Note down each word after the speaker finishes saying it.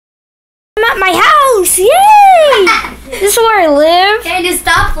I'm at my house. Yay! This is where I live. Daniel,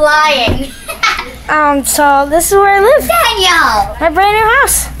 stop lying. So this is where I live. Daniel! My brand new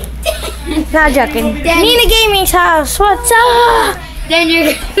house. Not joking. Nina Gaming's house. What's up? Then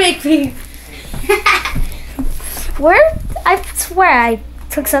you're gonna make me. Where? I swear I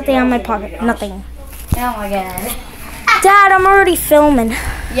took something out of my pocket. Nothing. Oh my god. Dad, I'm already filming.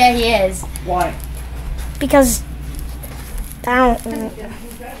 Yeah, he is. Why? Because I don't.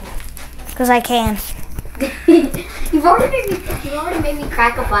 Because I can. You've already made me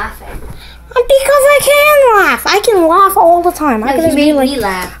crack up laughing. Because I can laugh. I can laugh all the time. I can just be like, me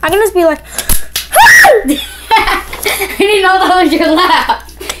laugh. I can just be like, I didn't know that was your laugh.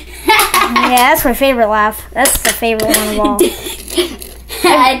 yeah, that's my favorite laugh. That's the favorite one of all.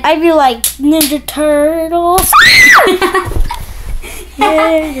 I'd be like, Ninja Turtles.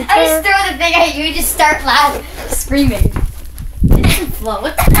 Ninja I just throw the thing at you and just start laughing, screaming. Flo,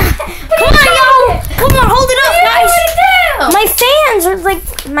 what the Come on, yo! Come on, hold it up, guys. What My fans are like,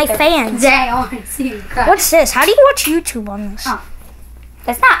 my fans. Dang, I want to see you cry. What's this? How do you watch YouTube on this? Oh.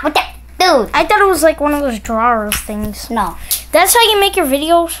 That's not what that, dude. I thought it was like one of those drawers things. No. That's how you make your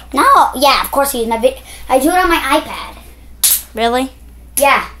videos? No, yeah, of course I use my I do it on my iPad. Really?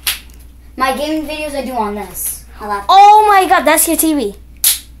 Yeah. My gaming videos I do on this. Oh my god, that's your TV.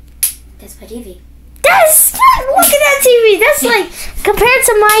 That's my TV. Look at that TV. That's like, compared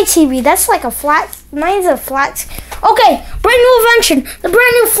to my TV, that's like a flat, mine's a flat. Okay, brand new invention. The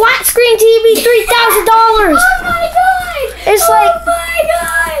brand new flat screen TV, $3,000. Oh my god. It's like, oh my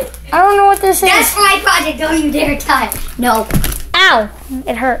god. I don't know what this That's is. my project. Don't even dare touch. No. Ow,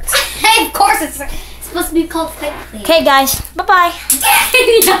 it hurts. Of course it's supposed to be called fake. Okay guys, bye-bye.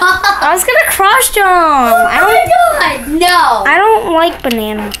 No. I was gonna cross jump. Oh my god. No. I don't like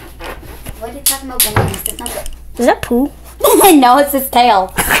banana. What are you talking about bananas? That's not good. Is that poo? No, it's his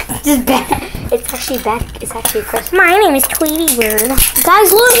tail. Just back. It's actually back. It's actually a Christmas. My name is Tweety Bird.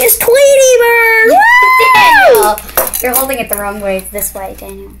 Guys, look, it's Tweety Bird. Daniel, you're holding it the wrong way. It's this way,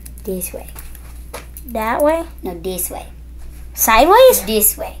 Daniel. This way. That way? No, this way. Sideways?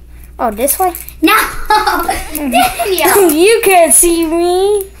 This way. Oh, this way? No, Daniel. You can't see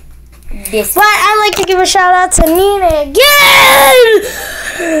me. This But I'd like to give a shout out to Nina again.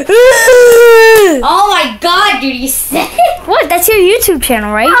 Oh my god, dude, you sick? What? That's your YouTube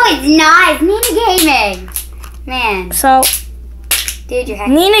channel, right? No, it's not. It's Nina Gaming. Man. So, Dude, you're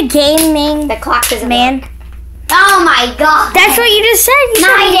hacking. Nina Gaming, The clock doesn't man. work. Oh my god. That's what you just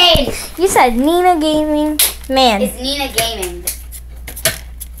said. You said Nina Gaming, man. It's Nina Gaming.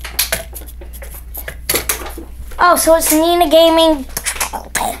 Oh, so it's Nina Gaming.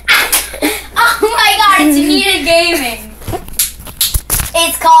 Oh my god, it's Nina Gaming.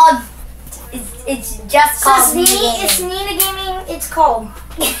 It's called. It's just called Nina Gaming. It's Nina Gaming. It's called.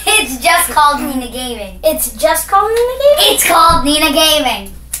 It's just called Nina Gaming. It's just called Nina Gaming. It's called Nina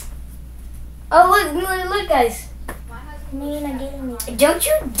Gaming. Oh look, guys. Nina Gaming. Don't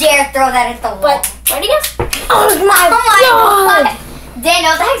you dare throw that at the wall. But ready, guys? Oh my god!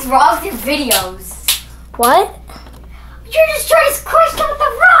 Daniel, what the heck's wrong with your videos? What? You're just trying to squish out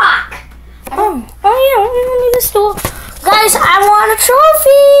the rock. Oh yeah. Let me this door. Guys, I want a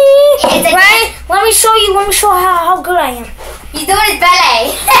trophy. It's a Right? Let me show you. Let me show how good I am. He's doing his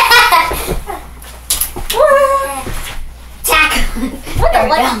ballet. Tack. What There the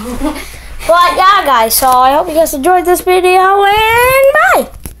we heck? go. But yeah, guys. So I hope you guys enjoyed this video and bye.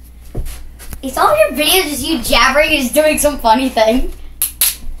 Is all your videos just you jabbering and just doing some funny thing?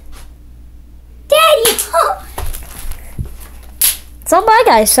 Daddy! So bye,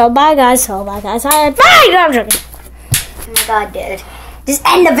 guys. Bye. Bye. No, I'm joking. Oh my god, dude. Just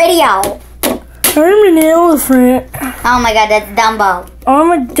end the video. I'm an elephant. Oh my god, that's Dumbo.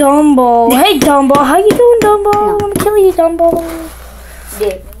 I'm a Dumbo. Hey, Dumbo. How you doing, Dumbo? I'm gonna kill you, Dumbo.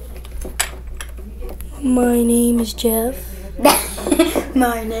 Dude. My name is Jeff.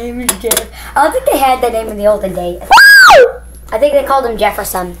 My name is Jeff. I don't think they had that name in the olden days. I think they called him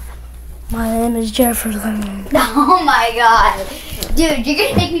Jefferson. My name is Jefferson. Oh my god. Dude, you're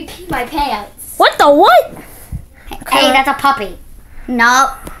gonna make me pee my pants. What the what? Hey, that's a puppy.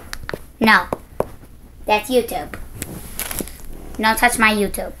 No. No. That's YouTube. Don't touch my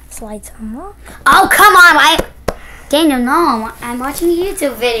YouTube. Slides unlocked. Oh, come on. Daniel, no. I'm watching a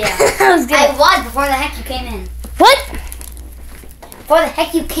YouTube video. I was before the heck you came in. What? Before the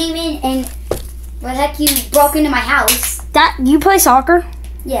heck you came in and before the heck you broke into my house. You play soccer?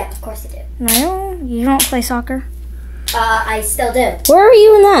 Yeah, of course I do. No, you don't play soccer. I still do. Where are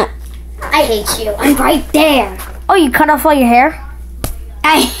you in that? I hate you. I'm right there. Oh, you cut off all your hair?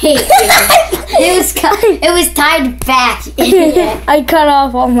 I hate you. It was tied back. I cut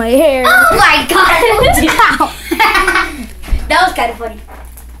off all my hair. Oh my god! That was kind of funny.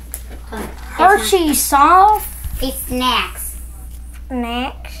 Hershey soft It's snacks.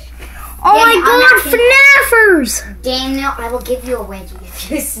 snacks. Oh Yeah, my I'm god, FNAFers! Daniel, I will give you a wedgie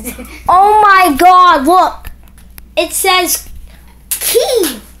if you. Oh my god, look. It says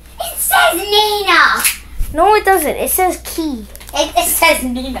key. It says Nina. No, it doesn't. It says key. It says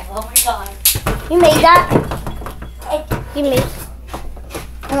Nina. Oh my god. You made that? You made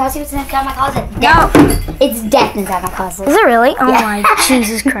I want to see what's inside my closet. No. It's death inside my closet. Is it really? Oh Yeah. my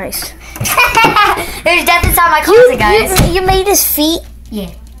Jesus Christ. There's death inside my closet, guys. You made his feet?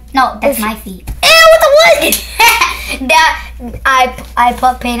 Yeah. No, that's my feet. Ew, what the what? I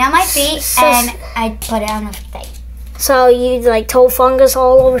put paint on my feet and I put it on the thing. So you like toe fungus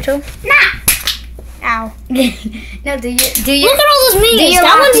all over too? Nah. Ow. No, do you? Look at all those minions. you That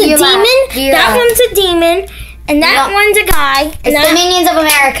laugh? one's Do a you laugh? demon. Do you That laugh? one's a demon. And that No. one's a guy. And It's the Minions of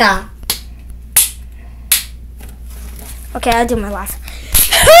America. Okay, I'll do my laugh.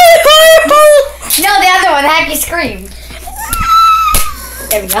 No, the other one, the happy scream.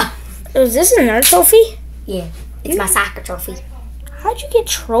 There we go. Is this another trophy? Yeah, it's my soccer trophy. How'd you get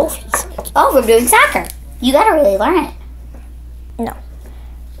trophies? Oh, we're doing soccer. You gotta really learn it. No.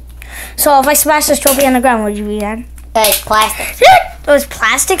 So if I smash this trophy on the ground, would you be done? It's plastic. It was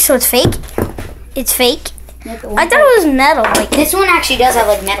plastic, so it's fake. It's fake. I thought it was metal. Like, This one actually does have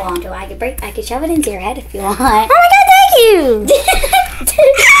like metal onto it. I could shove it into your head if you want. oh my god, thank you!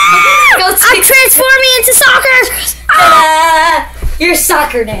 I'm transforming into soccer. You're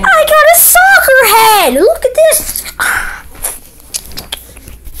soccer now. I got a soccer head. Look at this.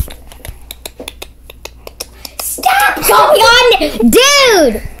 Stop going on,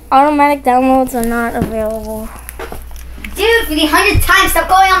 dude. Automatic downloads are not available. Dude, for the 100th time, stop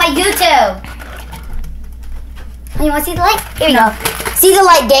going on my YouTube. You want to see the light? Here we go. See the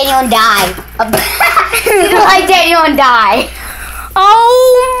light, Daniel, and die. See the light, Daniel, and die.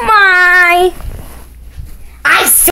 Oh my